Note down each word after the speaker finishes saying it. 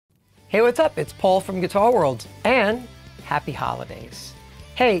Hey, what's up? It's Paul from Guitar World, and happy holidays.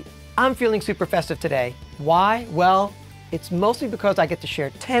 Hey, I'm feeling super festive today. Why? Well, it's mostly because I get to share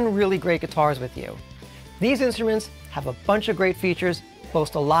 10 really great guitars with you. These instruments have a bunch of great features,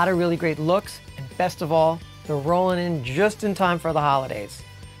 boast a lot of really great looks, and best of all, they're rolling in just in time for the holidays.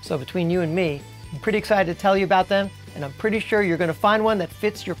 So between you and me, I'm pretty excited to tell you about them, and I'm pretty sure you're going to find one that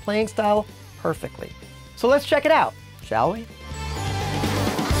fits your playing style perfectly. So let's check it out, shall we?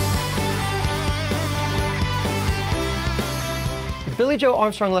 The Billie Joe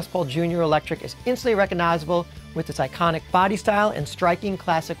Armstrong Les Paul Jr. Electric is instantly recognizable with its iconic body style and striking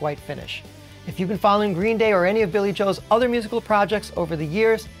classic white finish. If you've been following Green Day or any of Billie Joe's other musical projects over the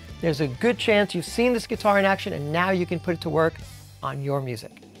years, there's a good chance you've seen this guitar in action and now you can put it to work on your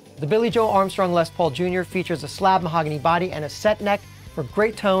music. The Billie Joe Armstrong Les Paul Jr. features a slab mahogany body and a set neck for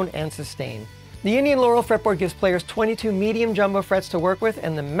great tone and sustain. The Indian Laurel fretboard gives players 22 medium jumbo frets to work with,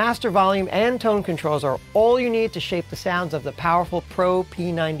 and the master volume and tone controls are all you need to shape the sounds of the powerful Pro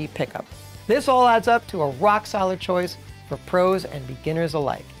P90 pickup. This all adds up to a rock-solid choice for pros and beginners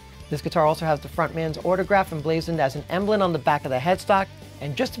alike. This guitar also has the frontman's autograph emblazoned as an emblem on the back of the headstock,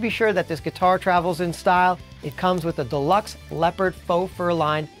 and just to be sure that this guitar travels in style, it comes with a deluxe leopard faux fur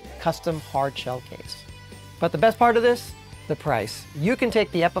lined custom hardshell case. But the best part of this? The price. You can take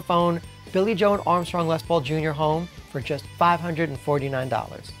the Epiphone Billie Joe Armstrong Les Paul Jr. home for just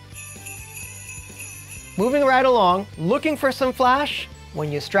 $549. Moving right along, looking for some flash? When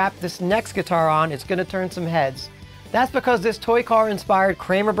you strap this next guitar on, it's going to turn some heads. That's because this toy car-inspired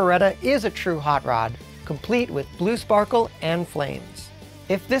Kramer Beretta is a true hot rod, complete with blue sparkle and flames.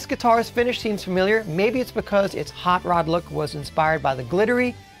 If this guitar's finish seems familiar, maybe it's because its hot rod look was inspired by the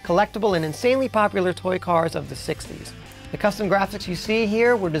glittery, collectible, and insanely popular toy cars of the 60s. The custom graphics you see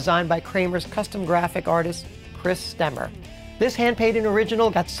here were designed by Kramer's custom graphic artist, Chris Stemmer. This hand-painted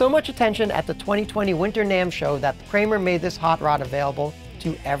original got so much attention at the 2020 Winter NAMM show that Kramer made this hot rod available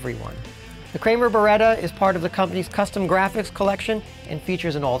to everyone. The Kramer Beretta is part of the company's custom graphics collection and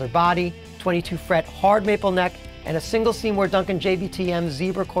features an alder body, 22-fret hard maple neck, and a single Seymour Duncan JBTM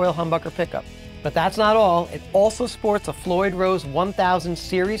zebra coil humbucker pickup. But that's not all. It also sports a Floyd Rose 1000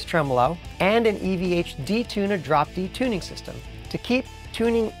 series tremolo and an EVH D-Tuna drop D tuning system. To keep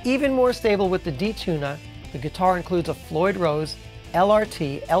tuning even more stable with the D-Tuna, the guitar includes a Floyd Rose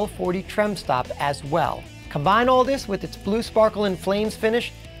LRT L40 trem stop as well. Combine all this with its blue sparkle and flames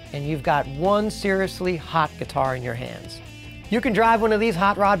finish, and you've got one seriously hot guitar in your hands. You can drive one of these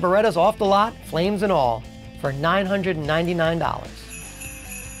hot rod Berettas off the lot, flames and all, for $999.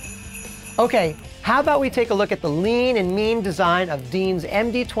 Okay, how about we take a look at the lean and mean design of Dean's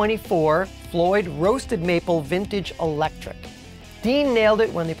MD24 Floyd Roasted Maple Vintage Electric. Dean nailed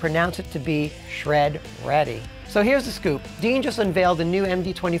it when they pronounced it to be shred ready. So here's the scoop. Dean just unveiled the new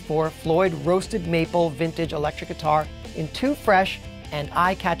MD24 Floyd Roasted Maple Vintage Electric guitar in two fresh and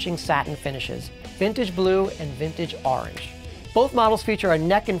eye-catching satin finishes, vintage blue and vintage orange. Both models feature a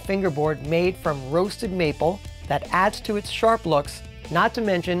neck and fingerboard made from roasted maple that adds to its sharp looks, not to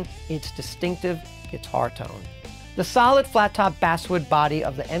mention its distinctive guitar tone. The solid flat-top basswood body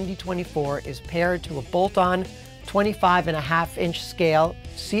of the MD24 is paired to a bolt-on 25.5-inch scale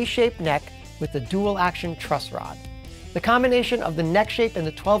C-shaped neck with a dual-action truss rod. The combination of the neck shape and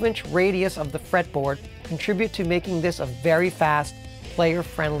the 12-inch radius of the fretboard contribute to making this a very fast,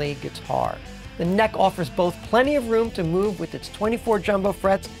 player-friendly guitar. The neck offers both plenty of room to move with its 24 jumbo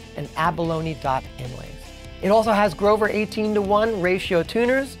frets and abalone dot inlays. It also has Grover 18:1 ratio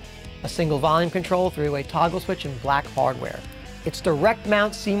tuners, a single volume control, three-way toggle switch, and black hardware. Its direct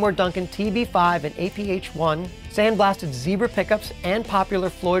mount Seymour Duncan TB5 and APH1 sandblasted zebra pickups and popular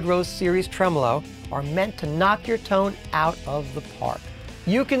Floyd Rose series tremolo are meant to knock your tone out of the park.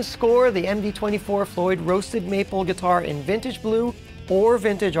 You can score the MD24 Floyd Roasted Maple guitar in vintage blue or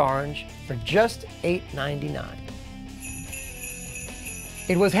vintage orange for just $899.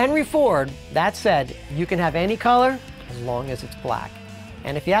 It was Henry Ford that said, you can have any color as long as it's black.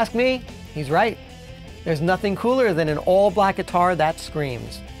 And if you ask me, he's right. There's nothing cooler than an all-black guitar that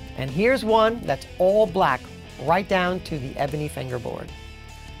screams. And here's one that's all black, right down to the ebony fingerboard.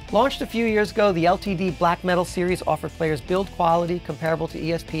 Launched a few years ago, the LTD Black Metal series offered players build quality comparable to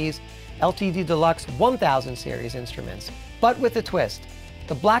ESP's LTD Deluxe 1000 series instruments, but with a twist.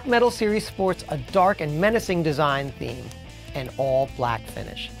 The Black Metal series sports a dark and menacing design theme, an all-black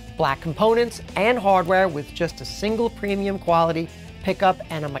finish. Black components and hardware with just a single premium quality pickup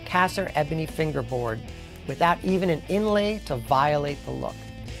and a Macassar ebony fingerboard, without even an inlay to violate the look.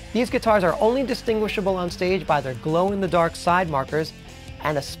 These guitars are only distinguishable on stage by their glow-in-the-dark side markers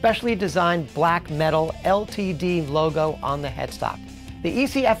and a specially designed black metal LTD logo on the headstock. The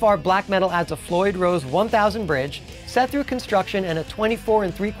ECFR Black Metal adds a Floyd Rose 1000 bridge, set through construction and a 24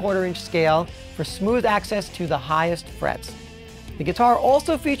 3/4 inch scale for smooth access to the highest frets. The guitar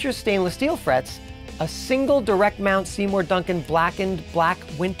also features stainless steel frets, a single direct mount Seymour Duncan blackened black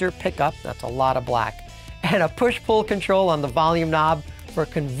winter pickup, that's a lot of black, and a push-pull control on the volume knob for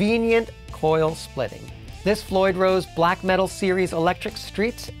convenient coil splitting. This Floyd Rose Black Metal Series electric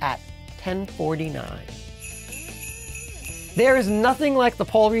streets at $1049. There is nothing like the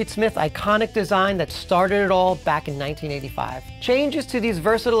Paul Reed Smith iconic design that started it all back in 1985. Changes to these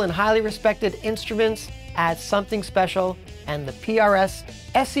versatile and highly respected instruments add something special, and the PRS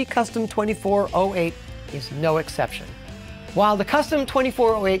SE Custom 2408 is no exception. While the Custom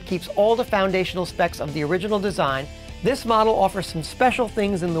 2408 keeps all the foundational specs of the original design, this model offers some special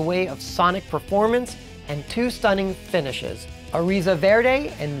things in the way of sonic performance and two stunning finishes, Ariza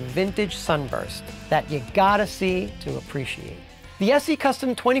Verde and Vintage Sunburst, that you gotta see to appreciate. The SE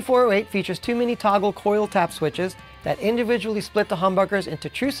Custom 2408 features two mini toggle coil tap switches that individually split the humbuckers into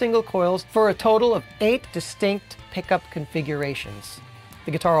true single coils for a total of 8 distinct pickup configurations.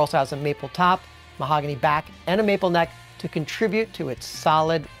 The guitar also has a maple top, mahogany back, and a maple neck to contribute to its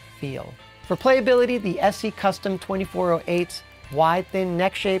solid feel. For playability, the SE Custom 2408's wide thin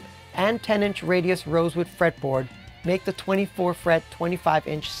neck shape and 10-inch radius rosewood fretboard make the 24-fret,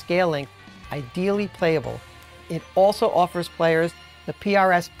 25-inch scale length ideally playable. It also offers players the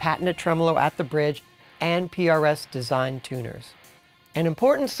PRS patented tremolo at the bridge and PRS design tuners. An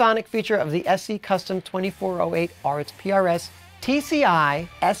important sonic feature of the SE Custom 2408 are its PRS TCI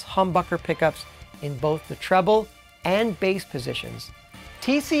S humbucker pickups in both the treble and bass positions.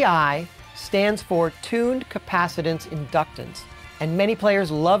 TCI stands for Tuned Capacitance Inductance, and many players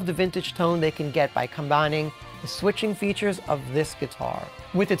love the vintage tone they can get by combining the switching features of this guitar.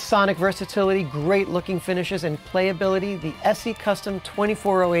 With its sonic versatility, great looking finishes, and playability, the SE Custom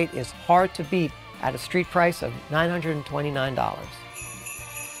 2408 is hard to beat at a street price of $929.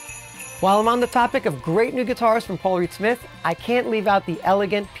 While I'm on the topic of great new guitars from Paul Reed Smith, I can't leave out the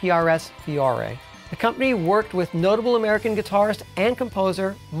elegant PRS Fiore. The company worked with notable American guitarist and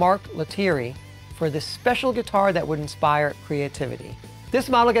composer Mark Lettieri for this special guitar that would inspire creativity. This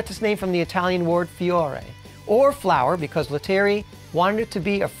model gets its name from the Italian word fiore, or flower, because Lettieri wanted it to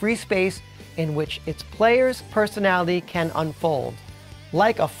be a free space in which its player's personality can unfold,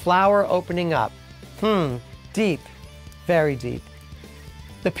 like a flower opening up. Deep, very deep.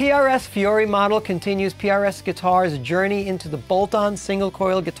 The PRS Fiore model continues PRS Guitar's journey into the bolt-on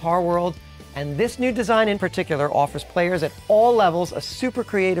single-coil guitar world, and this new design in particular offers players at all levels a super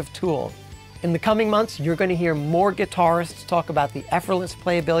creative tool. In the coming months, you're going to hear more guitarists talk about the effortless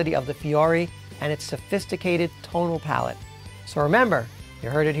playability of the Fiore and its sophisticated tonal palette. So remember,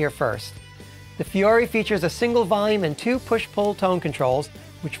 you heard it here first. The Fiore features a single volume and 2 push-pull tone controls,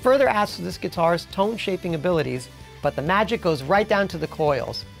 which further adds to this guitar's tone shaping abilities, but the magic goes right down to the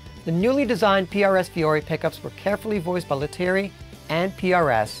coils. The newly designed PRS Fiore pickups were carefully voiced by Lettieri and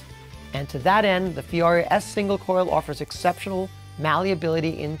PRS, and to that end, the Fiore S single coil offers exceptional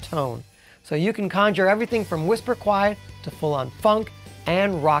malleability in tone, so you can conjure everything from whisper quiet to full-on funk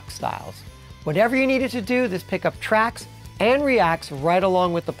and rock styles. Whatever you needed to do, this pickup tracks and reacts right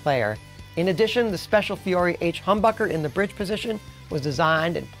along with the player. In addition, the special Fiore H humbucker in the bridge position was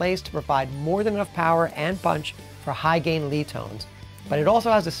designed and placed to provide more than enough power and punch for high-gain lead tones, but it also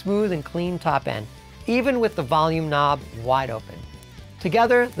has a smooth and clean top end, even with the volume knob wide open.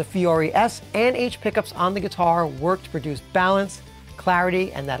 Together, the Fiore S and H pickups on the guitar work to produce balance,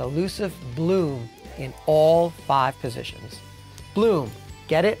 clarity, and that elusive bloom in all 5 positions. Bloom,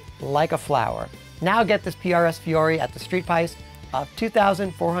 get it? Like a flower. Now get this PRS Fiore at the street price of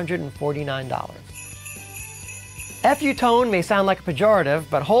 $2,449. FU tone may sound like a pejorative,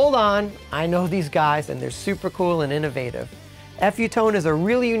 but hold on, I know these guys and they're super cool and innovative. FU Tone is a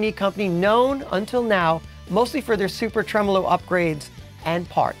really unique company known, until now, mostly for their super tremolo upgrades and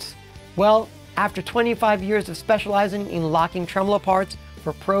parts. Well, after 25 years of specializing in locking tremolo parts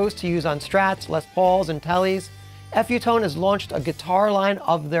for pros to use on Strats, Les Pauls, and Tellys, FU Tone has launched a guitar line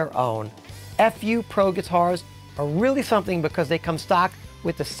of their own. FU Pro guitars are really something because they come stock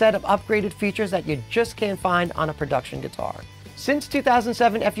with a set of upgraded features that you just can't find on a production guitar. Since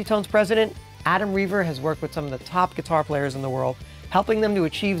 2007, FU Tone's president, Adam Reaver, has worked with some of the top guitar players in the world, helping them to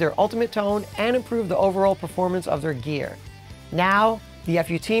achieve their ultimate tone and improve the overall performance of their gear. Now, the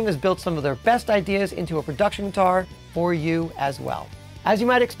FU team has built some of their best ideas into a production guitar for you as well. As you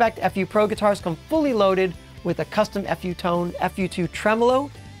might expect, FU Pro guitars come fully loaded with a custom FU Tone FU2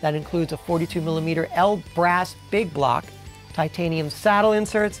 tremolo that includes a 42mm L brass big block, titanium saddle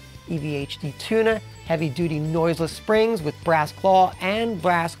inserts, EVHD tuner, heavy-duty noiseless springs with brass claw and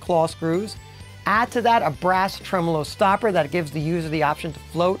brass claw screws. Add to that a brass tremolo stopper that gives the user the option to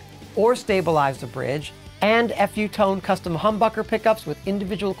float or stabilize the bridge, and FU Tone custom humbucker pickups with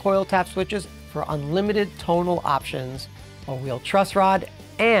individual coil tap switches for unlimited tonal options, a wheel truss rod,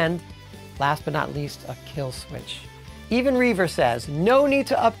 and last but not least, a kill switch. Even Reaver says, no need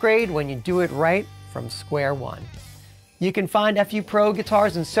to upgrade when you do it right from square one. You can find FU Pro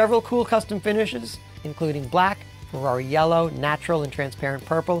guitars in several cool custom finishes, including black, Riario yellow, natural, and transparent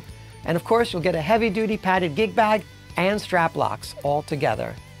purple. And of course, you'll get a heavy-duty padded gig bag and strap locks all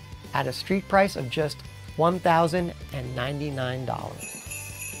together at a street price of just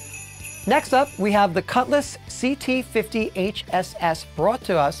 $1,099. Next up, we have the Cutlass CT50 HSS, brought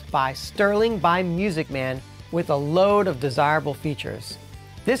to us by Sterling by Music Man, with a load of desirable features.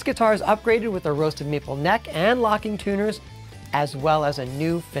 This guitar is upgraded with a roasted maple neck and locking tuners, as well as a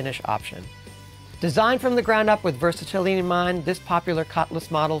new finish option. Designed from the ground up with versatility in mind, this popular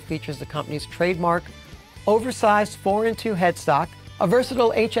Cutlass model features the company's trademark oversized 4-in-2 headstock, a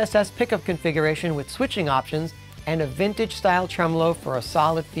versatile HSS pickup configuration with switching options, and a vintage-style tremolo for a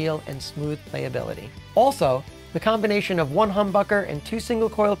solid feel and smooth playability. Also, the combination of one humbucker and 2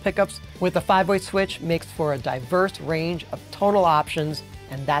 single-coil pickups with a 5-way switch makes for a diverse range of tonal options,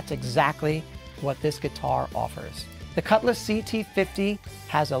 and that's exactly what this guitar offers. The Cutlass CT50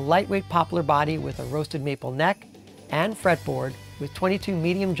 has a lightweight poplar body with a roasted maple neck and fretboard with 22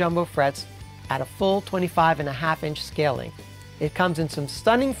 medium jumbo frets at a full 25.5-inch scale length. It comes in some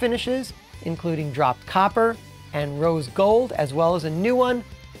stunning finishes, including dropped copper and rose gold, as well as a new one,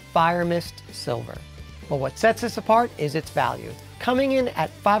 Fire Mist Silver. But what sets this apart is its value. Coming in at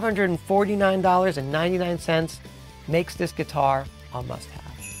 $549.99 makes this guitar a must-have.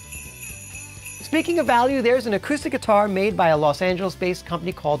 Speaking of value, there's an acoustic guitar made by a Los Angeles-based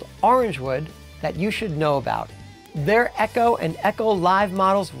company called Orangewood that you should know about. Their Echo and Echo Live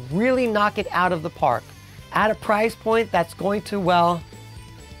models really knock it out of the park at a price point that's going to, well,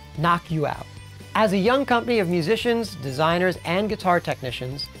 knock you out. As a young company of musicians, designers, and guitar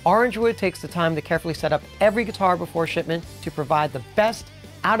technicians, Orangewood takes the time to carefully set up every guitar before shipment to provide the best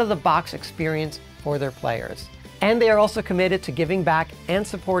out-of-the-box experience for their players. And they are also committed to giving back and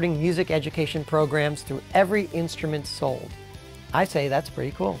supporting music education programs through every instrument sold. I say that's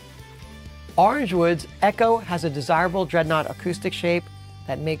pretty cool. Orangewood's Echo has a desirable dreadnought acoustic shape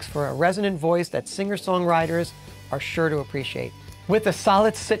that makes for a resonant voice that singer-songwriters are sure to appreciate. With a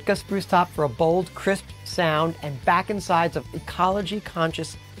solid Sitka spruce top for a bold, crisp sound and back and sides of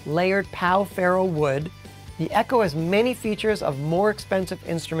ecology-conscious layered Pau Ferro wood, the Echo has many features of more expensive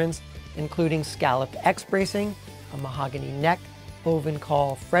instruments, including scalloped X bracing, a mahogany neck, oven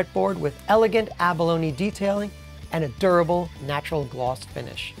call fretboard with elegant abalone detailing, and a durable natural gloss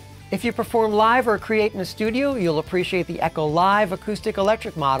finish. If you perform live or create in a studio, you'll appreciate the Echo Live acoustic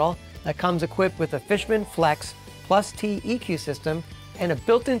electric model that comes equipped with a Fishman Flex Plus T EQ system and a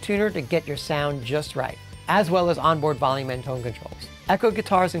built-in tuner to get your sound just right, as well as onboard volume and tone controls. Echo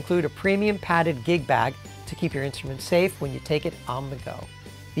guitars include a premium padded gig bag to keep your instrument safe when you take it on the go.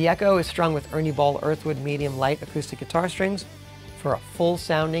 The Echo is strung with Ernie Ball Earthwood medium light acoustic guitar strings for a full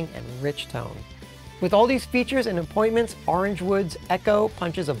sounding and rich tone. With all these features and appointments, Orangewood's Echo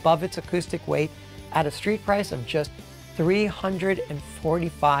punches above its acoustic weight at a street price of just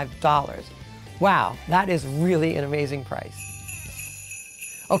 $345. Wow, that is really an amazing price.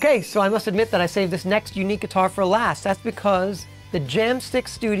 Okay, so I must admit that I saved this next unique guitar for last. That's because the Jamstick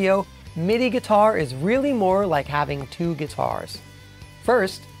Studio MIDI guitar is really more like having two guitars.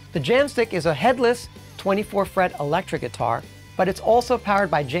 First, the Jamstick is a headless 24-fret electric guitar, but it's also powered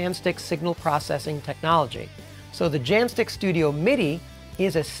by Jamstick signal processing technology. So the Jamstick Studio MIDI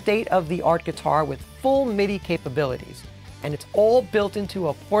is a state-of-the-art guitar with full MIDI capabilities, and it's all built into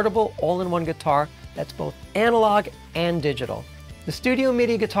a portable all-in-one guitar that's both analog and digital. The Studio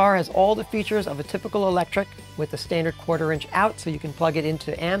MIDI guitar has all the features of a typical electric with a standard 1/4-inch out so you can plug it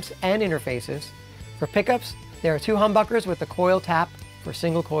into amps and interfaces. For pickups, there are 2 humbuckers with a coil tap for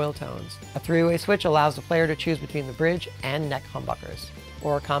single coil tones. A 3-way switch allows the player to choose between the bridge and neck humbuckers,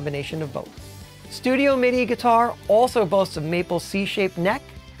 or a combination of both. Studio MIDI guitar also boasts a maple C-shaped neck,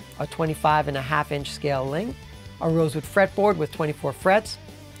 a 25.5-inch scale length, a rosewood fretboard with 24 frets,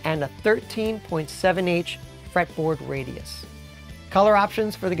 and a 13.7H fretboard radius. Color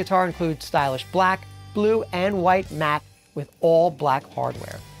options for the guitar include stylish black, blue, and white matte with all black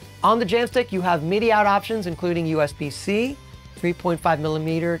hardware. On the Jamstick, you have MIDI out options including USB-C,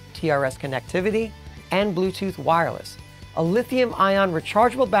 3.5mm TRS connectivity, and Bluetooth wireless. A lithium-ion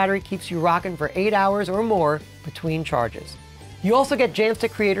rechargeable battery keeps you rocking for 8 hours or more between charges. You also get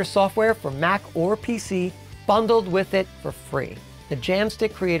Jamstick Creator software for Mac or PC bundled with it for free. The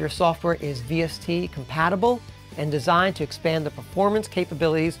Jamstick Creator software is VST compatible and designed to expand the performance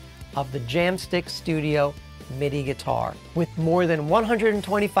capabilities of the Jamstick Studio MIDI guitar. With more than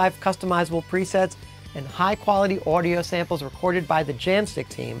 125 customizable presets and high-quality audio samples recorded by the Jamstick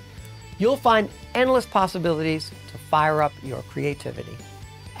team, you'll find endless possibilities to fire up your creativity.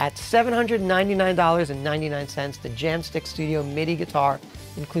 At $799.99, the Jamstick Studio MIDI guitar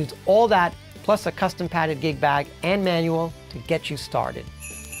includes all that, plus a custom padded gig bag and manual to get you started.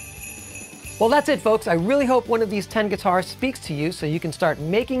 Well, that's it, folks. I really hope one of these 10 guitars speaks to you so you can start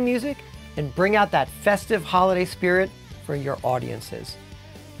making music and bring out that festive holiday spirit for your audiences.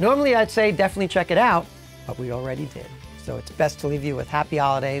 Normally, I'd say definitely check it out, but we already did. So it's best to leave you with happy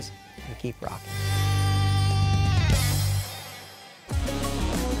holidays and keep rocking.